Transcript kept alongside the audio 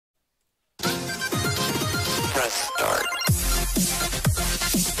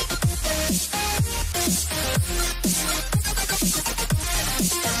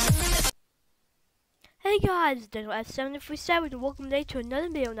guys, Daniel S737 and welcome today to another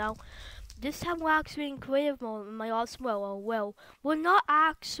video now. This time we're actually in creative mode in my awesome well, we're not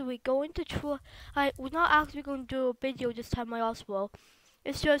actually going to do a video this time in my awesome world.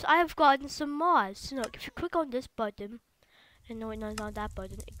 It's just I have gotten some mods. So look, if you click on this button, and no, it's not that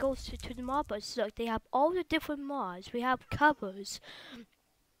button, it goes to the mod button. So look, they have all the different mods. We have covers,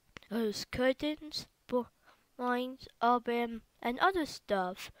 there's curtains, blinds, and other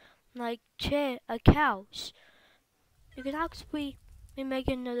stuff. Like a couch. You can actually make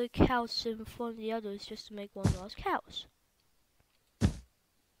another couch in front of the others just to make one last couch.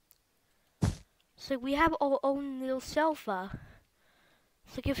 So we have our own little sofa.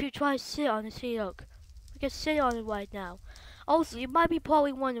 So if you try to sit on it, see, look, we can sit on it right now. Also, you might be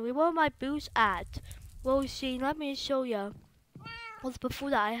probably wondering where my boots at. Well, see, let me show you. Also, before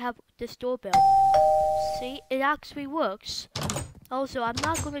that, I have this doorbell. See, it actually works. Also, I'm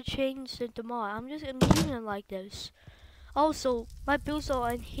not going to change the tomorrow. I'm leaving it like this. Also, my bills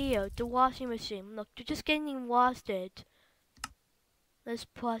are in here, the washing machine. Look, they're just getting washed. Let's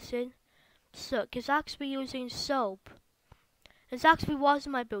press it. So, it's actually using soap. It's actually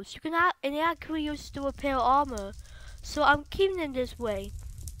washing my bills. You can and it actually used to repair armor. So I'm keeping it this way.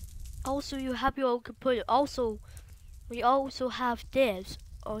 Also, you have your own computer. Also, we also have this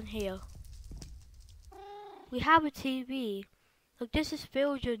on here. We have a TV. Look, this is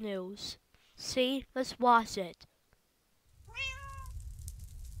Villager News. See? Let's watch it.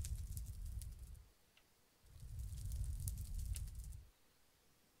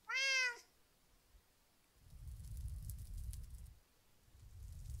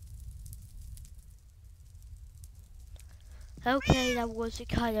 Okay, that was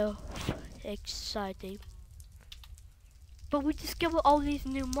kind of exciting. But we discovered all these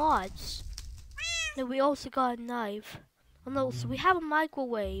new mods. And we also got a knife. And also, we have a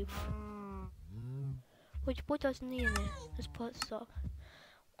microwave. Which what doesn't need in it? Let's put stuff.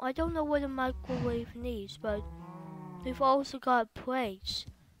 I don't know what a microwave needs, but we've also got plates.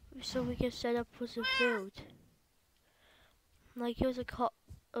 So we can set up for some food. Like here's an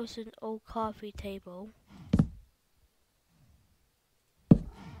old coffee table.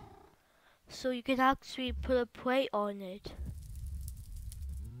 So you can actually put a plate on it.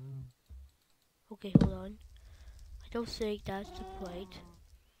 Okay, hold on. I don't think that's the plate.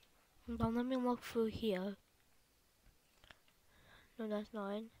 Hold on, let me look through here. No, that's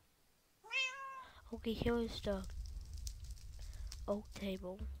not it. Okay, here is the oak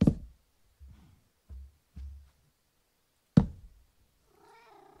table.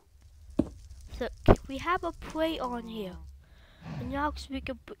 So we have a plate on here. And now we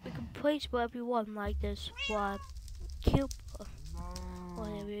can place whatever we want, like this one cube,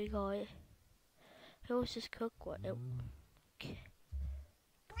 whatever we call it. Let's just cook one. Okay.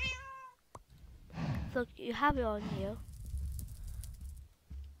 Look, you have it on here.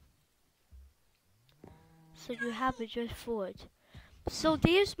 So you have it just for it. So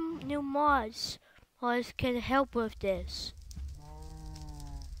these new mods can help with this.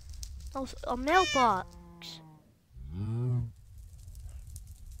 Also, a mailbox.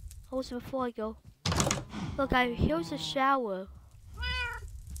 Also, before I go, look, here's a shower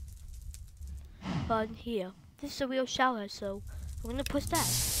on here. This is a real shower, so I'm gonna push that.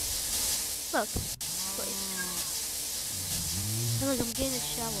 Look, wait. Look, I'm getting a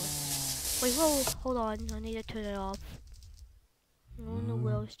shower. Wait, whoa, hold on, I need to turn it off. I don't know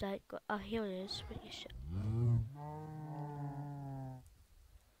where is that. Here it is.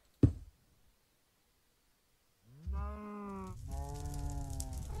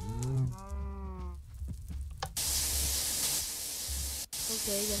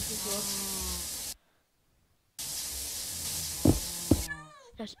 Okay, that's it.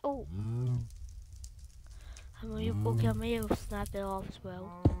 That's I may have snapped it off as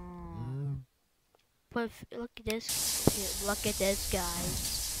well. But look at this. Okay, look at this,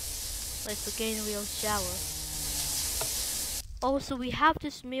 guys. Like we're getting a real shower. Also, we have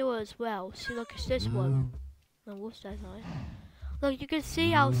this mirror as well. See, look, it's this one. No, what's that noise? Look, you can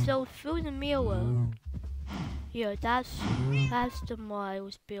see ourselves through the mirror. Yeah, that's the mod I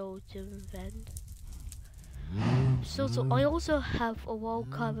was built to invent. So I also have a wall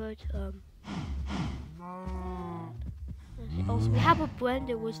covered. Also, we have a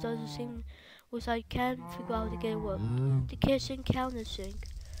blender which I can't figure out how to get it work. The kitchen counter sink,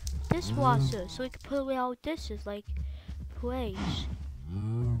 dishwasher, so we can put away our dishes like plates.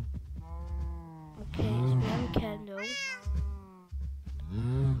 Okay, so we have a candle.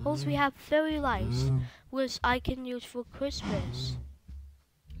 Also, we have fairy lights, which I can use for Christmas.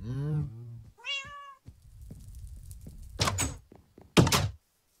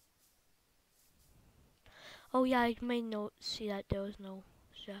 Oh yeah, I may not see that there was no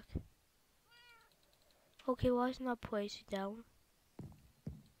shack. Okay, why is not placed down?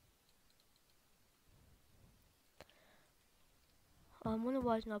 I wonder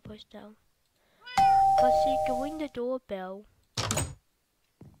why it's not pushed down. Cause see, you can ring the doorbell.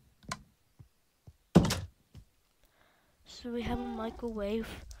 So we have a microwave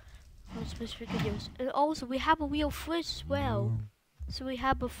for specific use. And also we have a real fridge as well. So we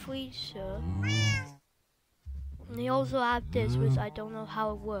have a freezer. And we also have this, which I don't know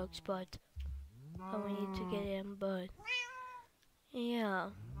how it works, but we need to get in, but yeah.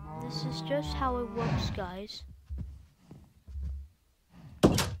 This is just how it works, guys.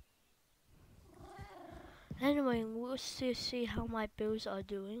 Anyway, we'll see how my bills are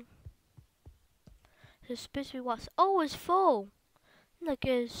doing. The specific was always full. Look,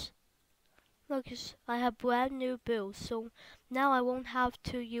 I have brand new bills, so now I won't have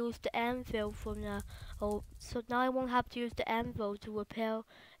to use the anvil for now. Oh, so now I won't have to use the anvil to repair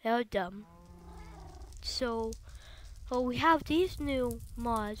them. So, we have these new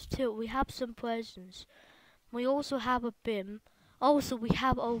mods too. We have some presents. We also have a bin. Also, we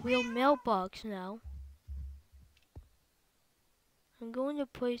have a real mailbox now. I'm going to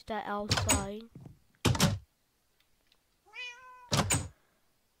place that outside.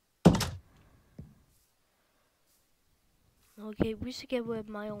 Okay, we should get rid of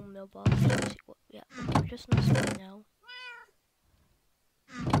my own mailbox. Yeah, okay, just not right now.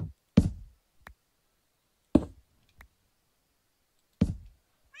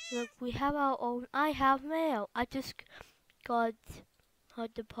 Look, we have our own. I have mail. I just got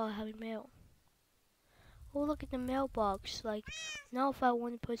the part having mail. Oh, look at the mailbox. Like, now if I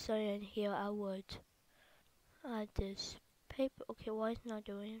want to put something in here, I would. Add this paper. Okay, why is it not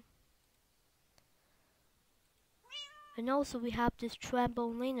doing it? And also, we have this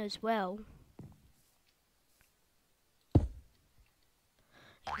trampoline as well.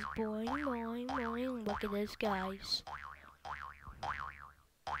 Boing, boing, boing. Look at this, guys.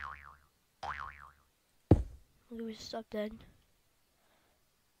 Look at this stuff then.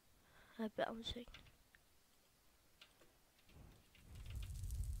 I'm bouncing.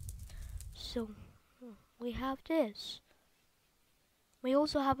 So, we have this. We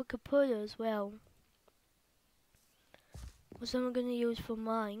also have a computer as well. Which I'm gonna use for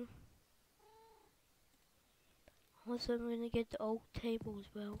mine. Also, I'm gonna get the old table as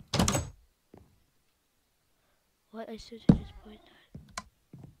well. What I should just put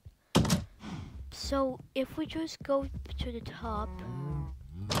that. So, if we just go to the top.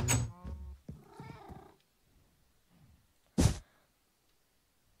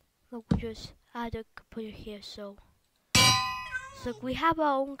 Look, we just add a computer here, so we have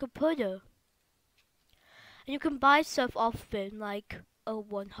our own computer. And you can buy stuff off it, like a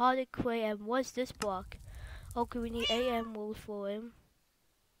 100 crate, and what's this block? Okay, we need 8 emeralds for him.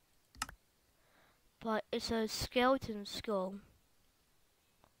 But it's a skeleton skull.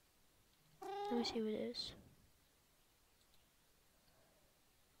 Let me see what it is.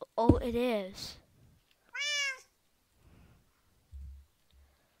 Oh, it is.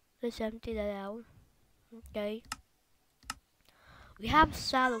 Let's empty that out. Okay. We have a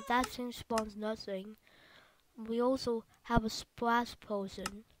saddle. That thing spawns nothing. We also have a splash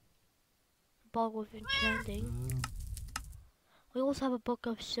potion. Bottle of enchanting. We also have a book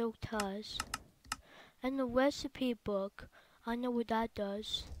of silk ties. And the recipe book. I know what that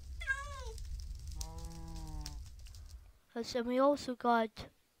does. And we also got,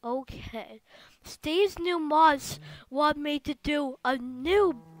 okay, these new mods want me to do a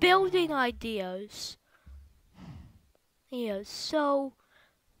new building ideas. Yeah, so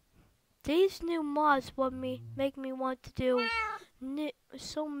these new mods make me want to do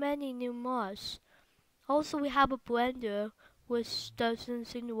so many new mods. Also, we have a blender which doesn't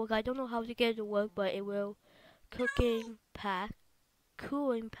seem to work. I don't know how to get it to work, but it will. Cooling pack.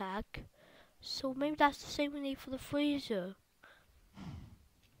 So maybe that's the same we need for the freezer.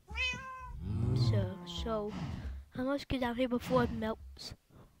 So I must get down here before it melts.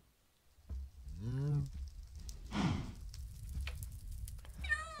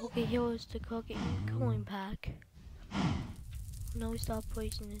 Okay, here is the cooling pack. No, stop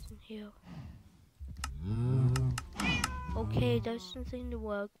placing this in here. Okay, that doesn't seem to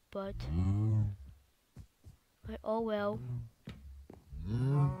work, but oh well.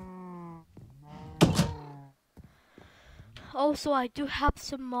 Also, I do have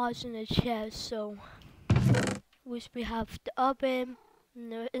some mods in the chest, so which we have the oven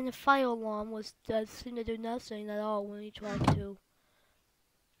and the fire alarm does seem to do nothing at all when you try to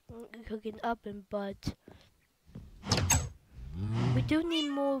cook an oven, but we do need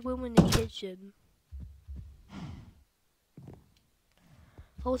more room in the kitchen.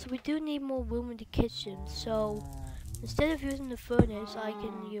 Also, we do need more room in the kitchen, so instead of using the furnace, I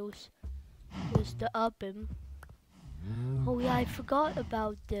can use the oven. Oh yeah, I forgot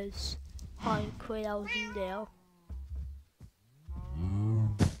about this pine crate I was in there.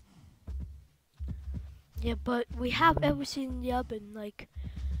 Yeah, but we have everything in the oven. Like,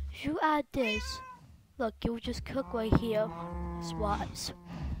 if you add this, look, it will just cook right here. Swats.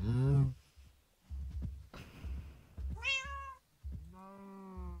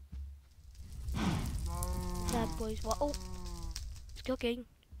 That boy's what? Oh, it's cooking.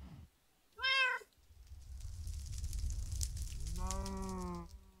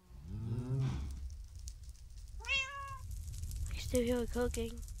 I still hear it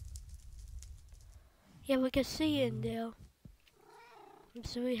cooking. Yeah, we can see it in there.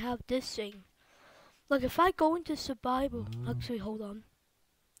 So we have this thing. Look, if I go into survival, actually, hold on.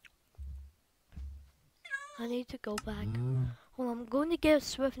 I need to go back. Hold on, I'm going to get a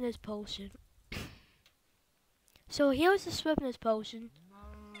swiftness potion. So here's the swiftness potion.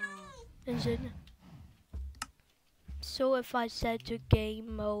 Is it? So if I set to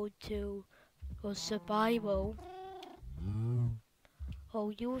game mode to or survival,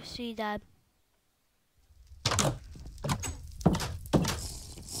 oh, you will see that.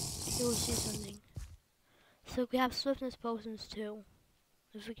 You will see something. So we have swiftness potions too.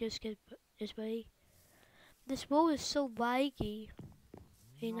 If we just get this way. This world is so laggy.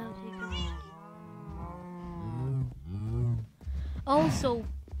 You know, so you can... Also,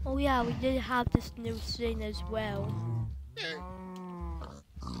 oh yeah, we did have this new thing as well.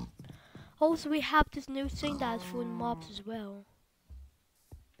 Also, we have this new thing that's for mobs as well.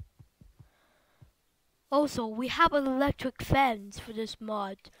 Also, we have an electric fence for this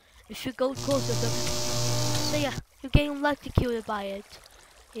mod. If you go closer, so yeah, you're getting electrocuted by it.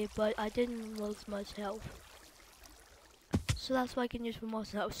 Yeah, but I didn't lose much health. So that's why I can use for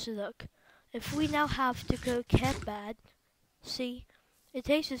most health. So look, if we now have to cook bad, see, it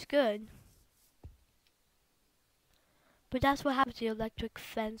tastes good. But that's what happens to the electric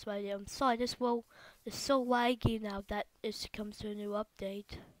fence right there. I'm sorry, this world is so laggy now that it comes to a new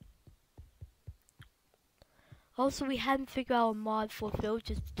update. Also, we haven't figured out a mod for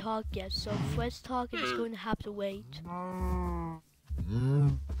villagers to talk yet, so fresh talking is going to have to wait.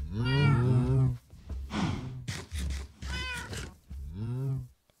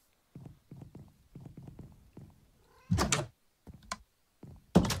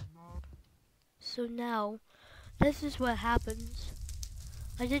 So now, this is what happens.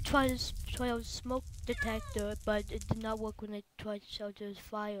 I did try out a smoke detector, but it did not work when I tried to shelter his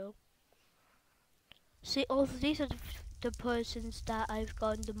fire. See, also these are the persons that I've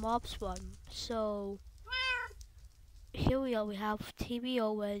gotten the mobs from. So here we are. We have TV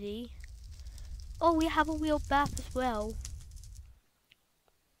already. Oh, we have a real bath as well.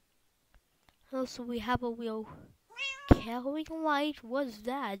 Also, we have a real carrying light. What's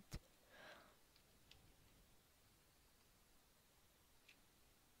that?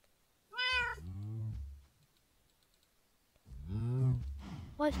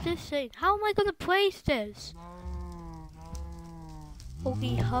 What's this thing? How am I gonna place this?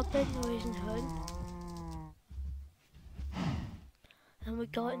 Okay, Hubbard, Noise Hood. And we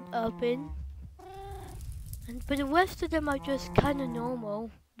got an oven. But the rest of them are just kinda normal.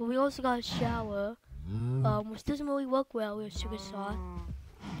 But we also got a shower. Which doesn't really work well with sugar sauce.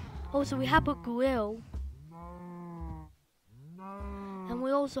 Also, we have a grill. And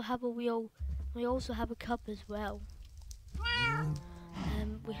we also have a cup as well.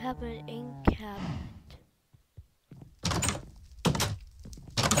 And we have an ink cabinet.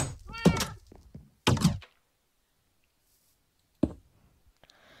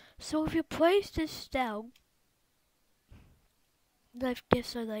 So if you place this down, I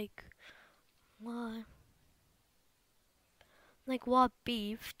guess I like what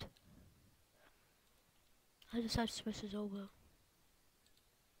beefed. I just have to switch this over.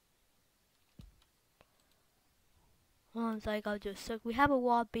 Once I got just so we have a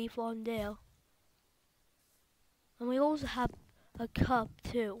raw beef on there. And we also have a cup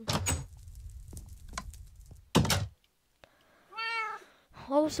too.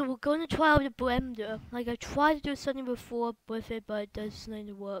 Also, we're going to try out the blender. Like, I tried to do something before with it, but it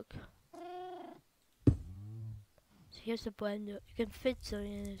doesn't work. So here's the blender. You can fit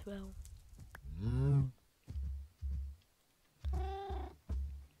something in as well.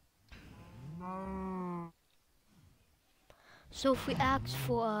 So if we ask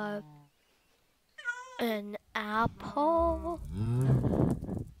for an apple,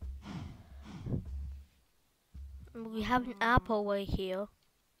 we have an apple right here.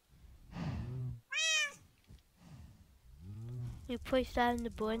 we place that in the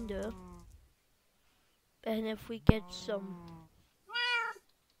blender, and if we get some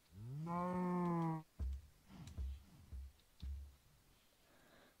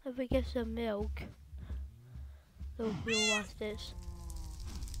milk, we'll watch this.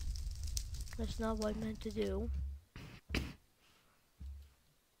 That's not what I meant to do.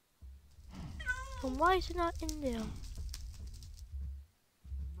 And why is it not in there?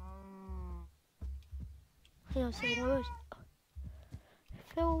 Hang on a second, where is it? It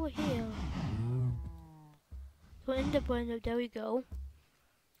fell over here. So in the blender, there we go.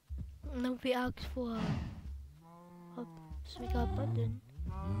 And then we ask for so we got a button.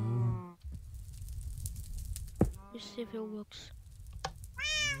 Let's see if it works.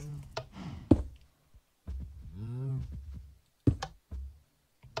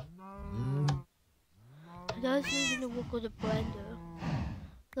 It doesn't even work with the blender.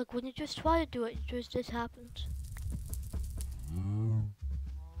 Look, when you just try to do it, this happens.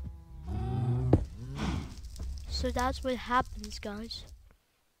 So that's what happens, guys.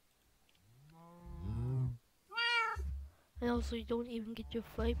 And also, you don't even get your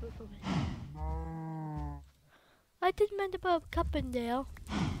flavor from it. I didn't meant to put a cup in there.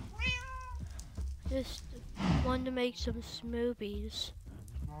 Just wanted to make some smoothies.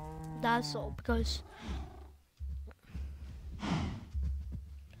 That's all, because...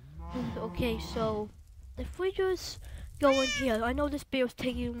 Okay, so... If we just go in here, I know this beer is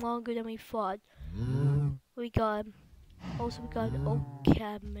taking longer than we thought. We got... Also, we got an oak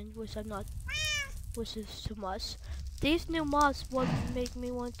cabinet, which is too much. These new mods what make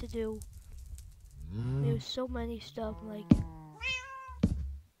me want to do. There's so many stuff, like...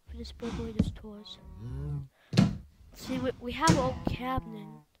 For this burglary, this tours. See, we have an old cabinet.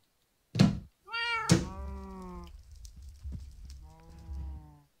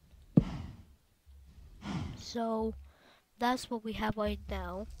 So, that's what we have right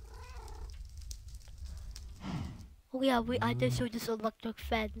now. Oh yeah, I did show this electric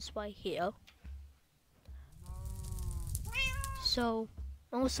fence right here. So,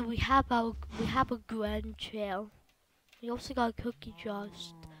 also we have a grand chair. We also got a cookie jar,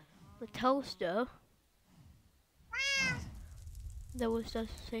 the toaster. That was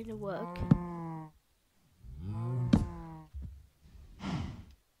just saying to work.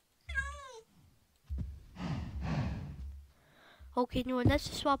 Okay, you know what, let's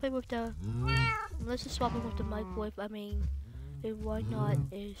just swap it with the microwave. I mean, why not?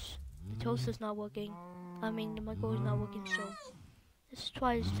 Is the toaster's not working? I mean, the microwave's not working, so let's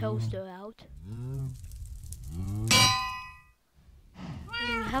try this toaster out.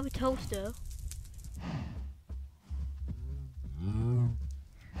 Okay, we have a toaster.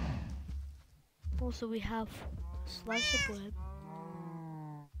 Also, we have a slice of bread.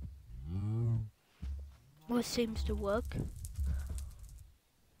 What seems to work.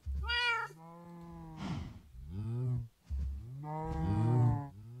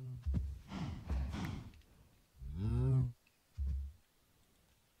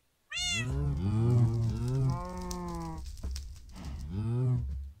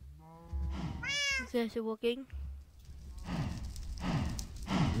 Is it working?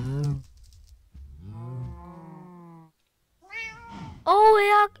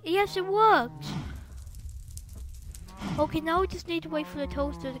 Oh, yes, it worked. Okay, now we just need to wait for the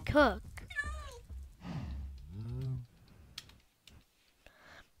toaster to cook.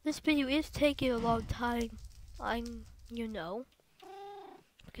 This video is taking a long time, you know.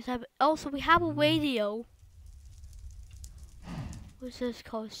 Because also we have a radio. What's this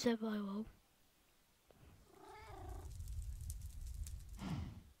called? Survival.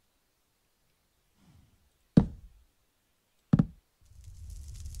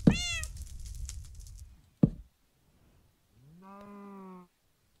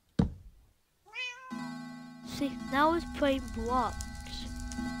 See, now it's playing blocks.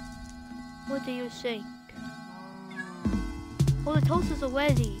 What do you think? Oh, the toaster's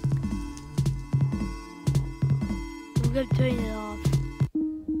ready. We're gonna turn it off.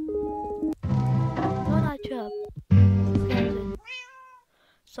 No, not trap.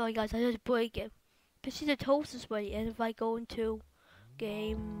 Sorry guys, I just break it. But see, the toaster's ready, and if I go into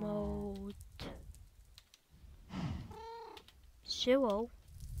game mode 0,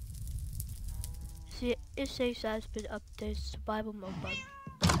 see, it says that it's been updated survival mode button.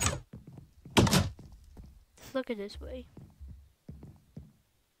 Let's look at this way.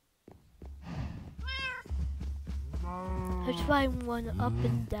 I try one up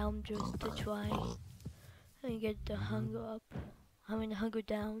and down just to try and get the hunger up. I mean the hunger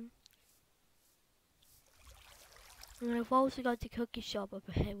down. And I've also got the cookie shop up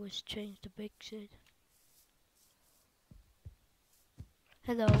ahead, which changed the big shit.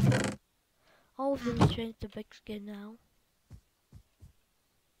 Hello. All of them changed to big skin now.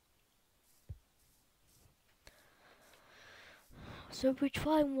 So if we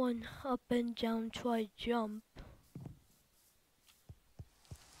try one up and down, try jump.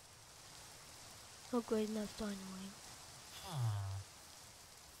 Oh great, that's so annoying.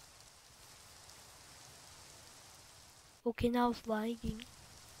 Okay, now it's lagging.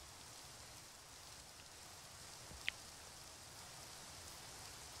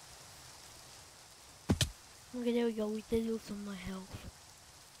 Okay, there we go, we did lose some of my health.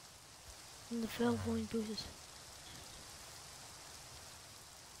 And the fail point boosts.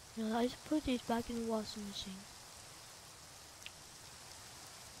 No, I just put these back in the washing machine.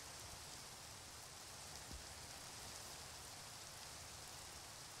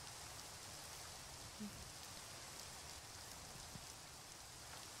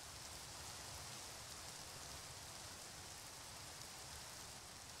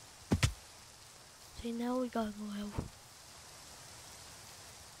 See, now we got more health.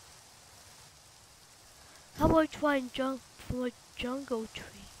 How about I try and jump from a jungle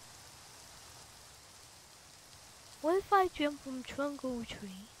tree? What if I jump from jungle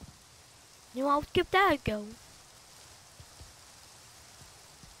tree? You know, I'll give that a go.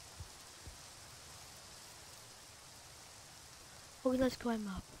 Okay, let's climb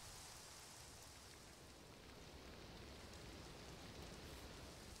up.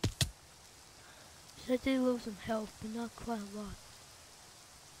 So I did lose some health, but not quite a lot.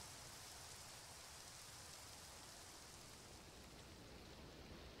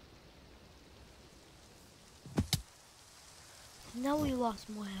 So now we lost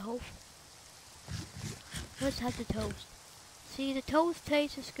more health. Let's have the toast. See, the toast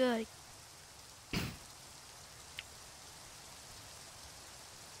tastes good.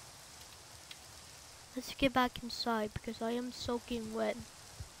 Let's get back inside because I am soaking wet.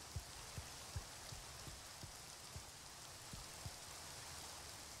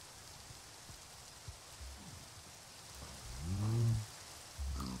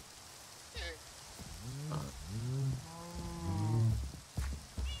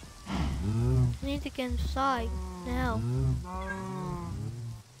 I need to get inside now.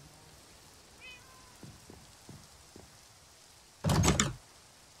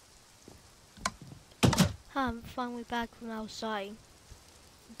 I'm finally back from outside.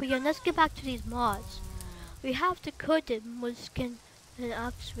 But yeah, let's get back to these mods. We have to cut them with skin and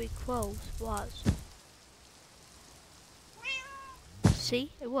actually close was.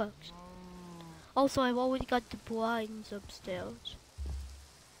 See, it works. Also, I've already got the blinds upstairs.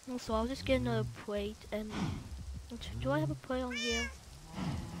 Also, I'll just get another plate and do I have a plate on here?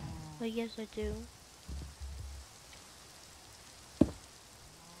 Oh, yes, I do.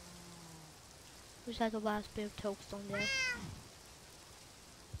 Just had the last bit of toast on there.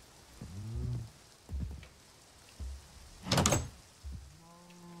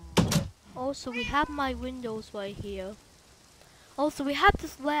 Also, we have my windows right here. Also, we have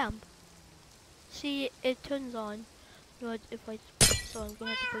this lamp. See, it turns on. But if I, so I'm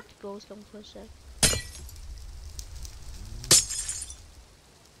gonna have to put the ghost on for a sec.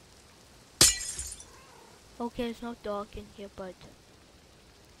 Okay, it's not dark in here, but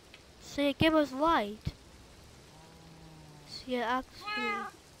see, it gives us light. See, it actually.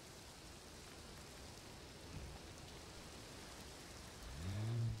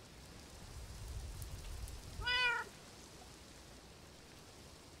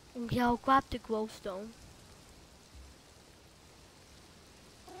 Okay, I'll grab the glowstone.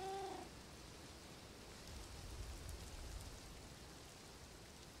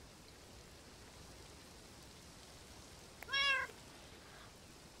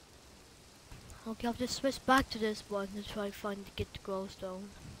 Okay, I'll just switch back to this one to try to get the glowstone.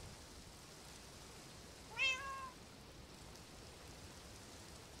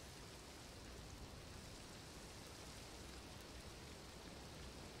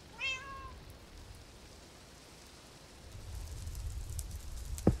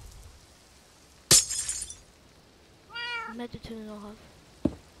 I meant to turn it off.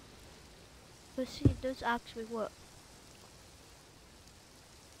 But see, it does actually work.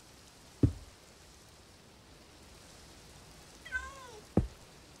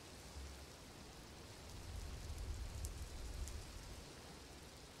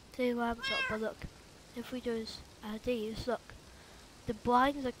 See, lamps up, but look, if we do these, look, the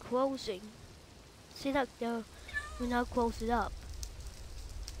blinds are closing. See, look, we now close it up.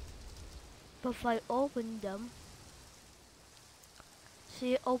 But if I open them,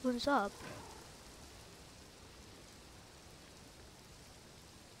 see, it opens up.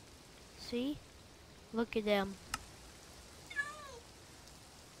 See? Look at them.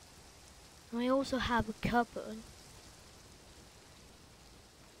 And we also have a cupboard.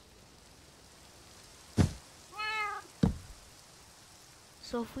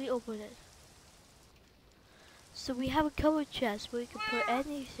 So if we open it, so we have a cupboard chest where you can put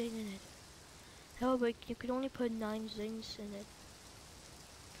anything in it. However, you can only put 9 things in it.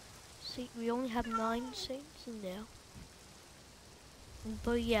 See, we only have 9 things in there.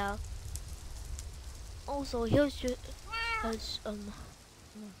 But yeah. Also, here's just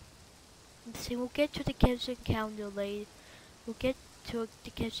see, we'll get to the kitchen counter later. We'll get to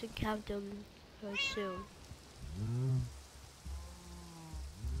the kitchen counter very soon.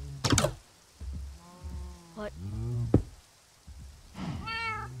 What?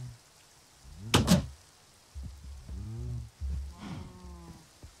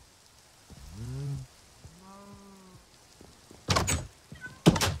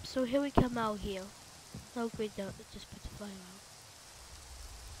 So here we come out here. Oh great, no, just put the fire out.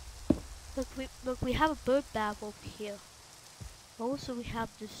 Look, we have a bird bath over here. Also, we have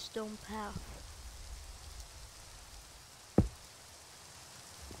this stone path.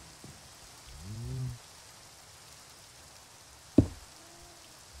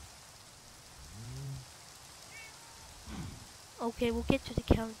 Okay, we'll get to the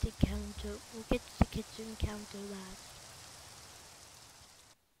counter. We'll get to the kitchen counter last.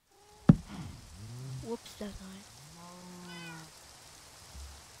 Whoops, that's not it.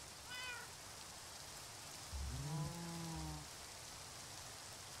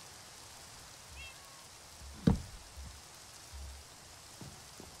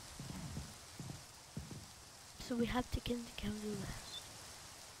 So we have to get the counter last.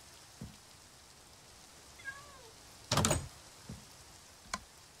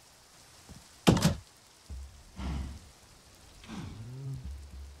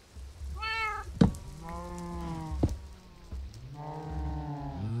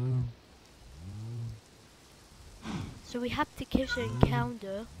 So we have the kitchen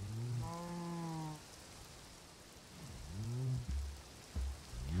counter.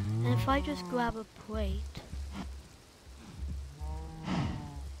 And if I just grab a plate.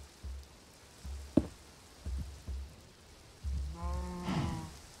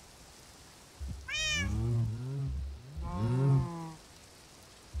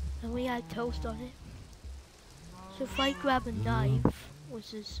 And we add toast on it. So if I grab a knife,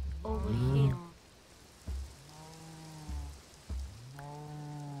 which is over here.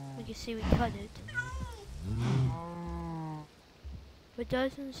 You can see we cut it. But it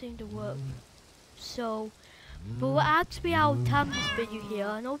doesn't seem to work. So, but we're actually out of time this video here.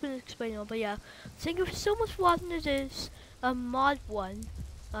 I know I've been explaining it, but yeah. Thank you so much for watching this mod one.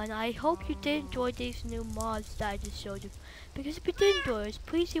 And I hope you did enjoy these new mods that I just showed you. Because if you did enjoy this,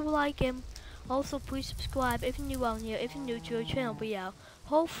 please leave a like and also please subscribe if you're new on here, if you're new to our channel. But yeah,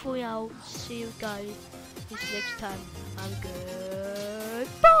 hopefully I'll see you guys this next time. I'm good.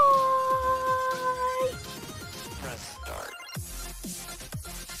 Bye!